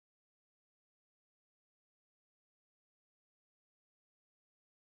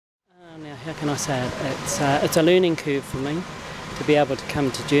Now, how can I say it? It's a learning curve for me to be able to come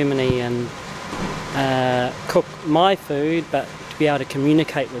to Germany and cook my food, but to be able to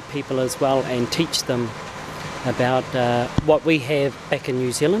communicate with people as well and teach them about what we have back in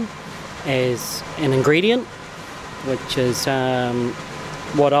New Zealand as an ingredient, which is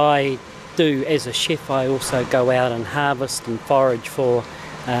what I do as a chef. I also go out and harvest and forage for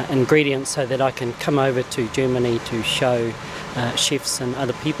ingredients so that I can come over to Germany to show chefs and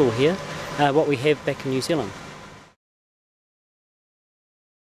other people here what we have back in New Zealand.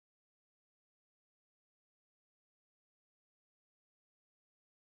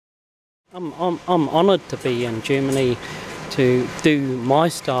 I'm honoured to be in Germany to do my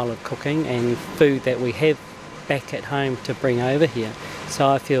style of cooking and food that we have back at home to bring over here. So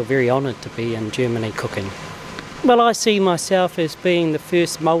I feel very honoured to be in Germany cooking. Well, I see myself as being the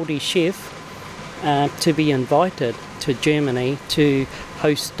first Maori chef to be invited to Germany to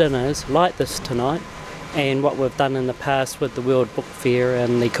host dinners like this tonight, and what we've done in the past with the World Book Fair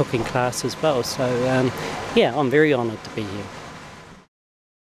and the cooking class as well. So yeah, I'm very honoured to be here.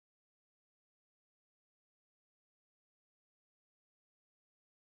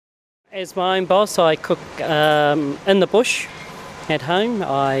 As my own boss, I cook in the bush at home.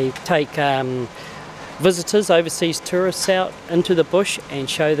 I take visitors, overseas tourists out into the bush and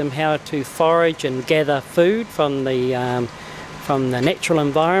show them how to forage and gather food from the natural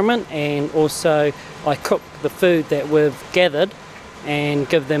environment, and also I cook the food that we've gathered and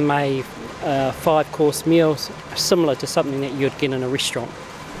give them a 5-course meal similar to something that you'd get in a restaurant.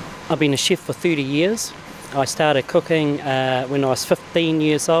 I've been a chef for 30 years. I started cooking when I was 15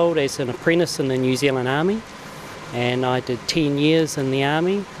 years old as an apprentice in the New Zealand Army, and I did 10 years in the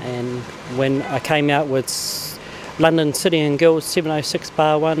Army, and when I came out with London City and Guilds 706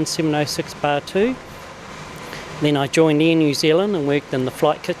 Bar 1, 706 Bar 2, then I joined Air New Zealand and worked in the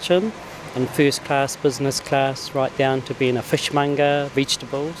flight kitchen in first class, business class, right down to being a fishmonger,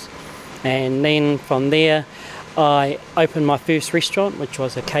 vegetables, and then from there I opened my first restaurant, which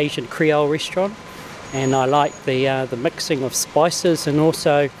was a Cajun Creole restaurant. And I like the mixing of spices, and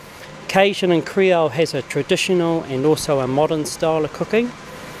also Cajun and Creole has a traditional and also a modern style of cooking.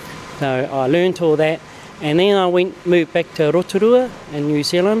 So I learned all that, and then I moved back to Rotorua in New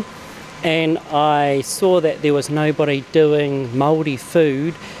Zealand, and I saw that there was nobody doing Maori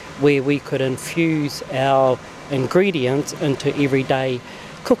food where we could infuse our ingredients into everyday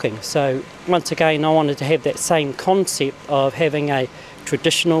cooking. So once again, I wanted to have that same concept of having a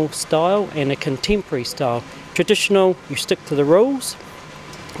traditional style and a contemporary style. Traditional, you stick to the rules.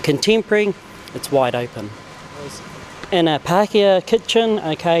 Contemporary, it's wide open. In a Pākehā kitchen,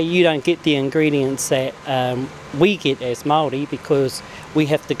 okay, you don't get the ingredients that we get as Māori, because we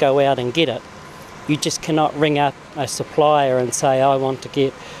have to go out and get it. You just cannot ring up a supplier and say, I want to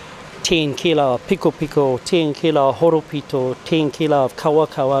get 10 kilo of piko piko, 10 kilo of horopito, 10 kilo of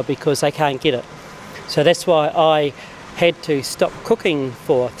kawa, because they can't get it. So that's why I had to stop cooking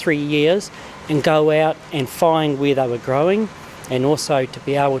for 3 years and go out and find where they were growing, and also to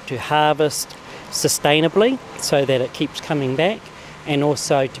be able to harvest sustainably so that it keeps coming back, and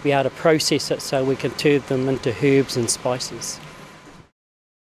also to be able to process it so we can turn them into herbs and spices.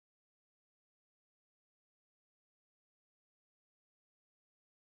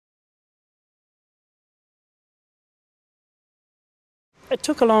 It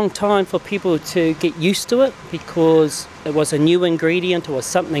took a long time for people to get used to it, because it was a new ingredient, it was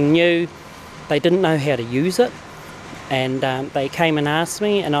something new. They didn't know how to use it, and they came and asked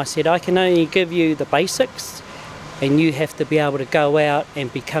me, and I said, I can only give you the basics, and you have to be able to go out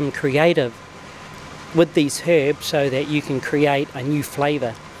and become creative with these herbs so that you can create a new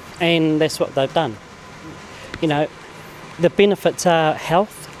flavour. And that's what they've done. You know, the benefits are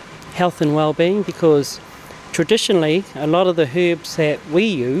health and well-being, because traditionally, a lot of the herbs that we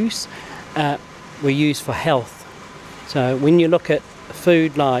use were used for health. So when you look at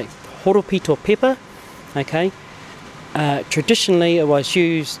food like horopito pepper, okay, traditionally it was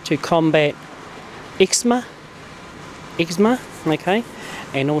used to combat eczema, okay,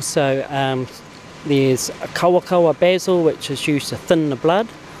 and also there's a kawa basil, which is used to thin the blood,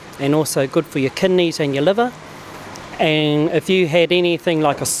 and also good for your kidneys and your liver. And if you had anything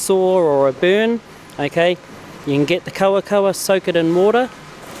like a sore or a burn, okay, you can get the kawa, soak it in water,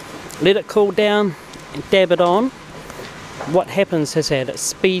 let it cool down and dab it on. What happens is that it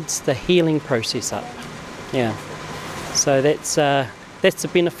speeds the healing process up. Yeah, so that's the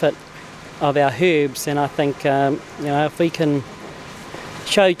benefit of our herbs, and I think you know, if we can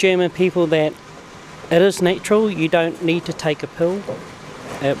show German people that it is natural, you don't need to take a pill.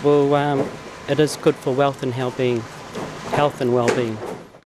 It is good for health and well-being.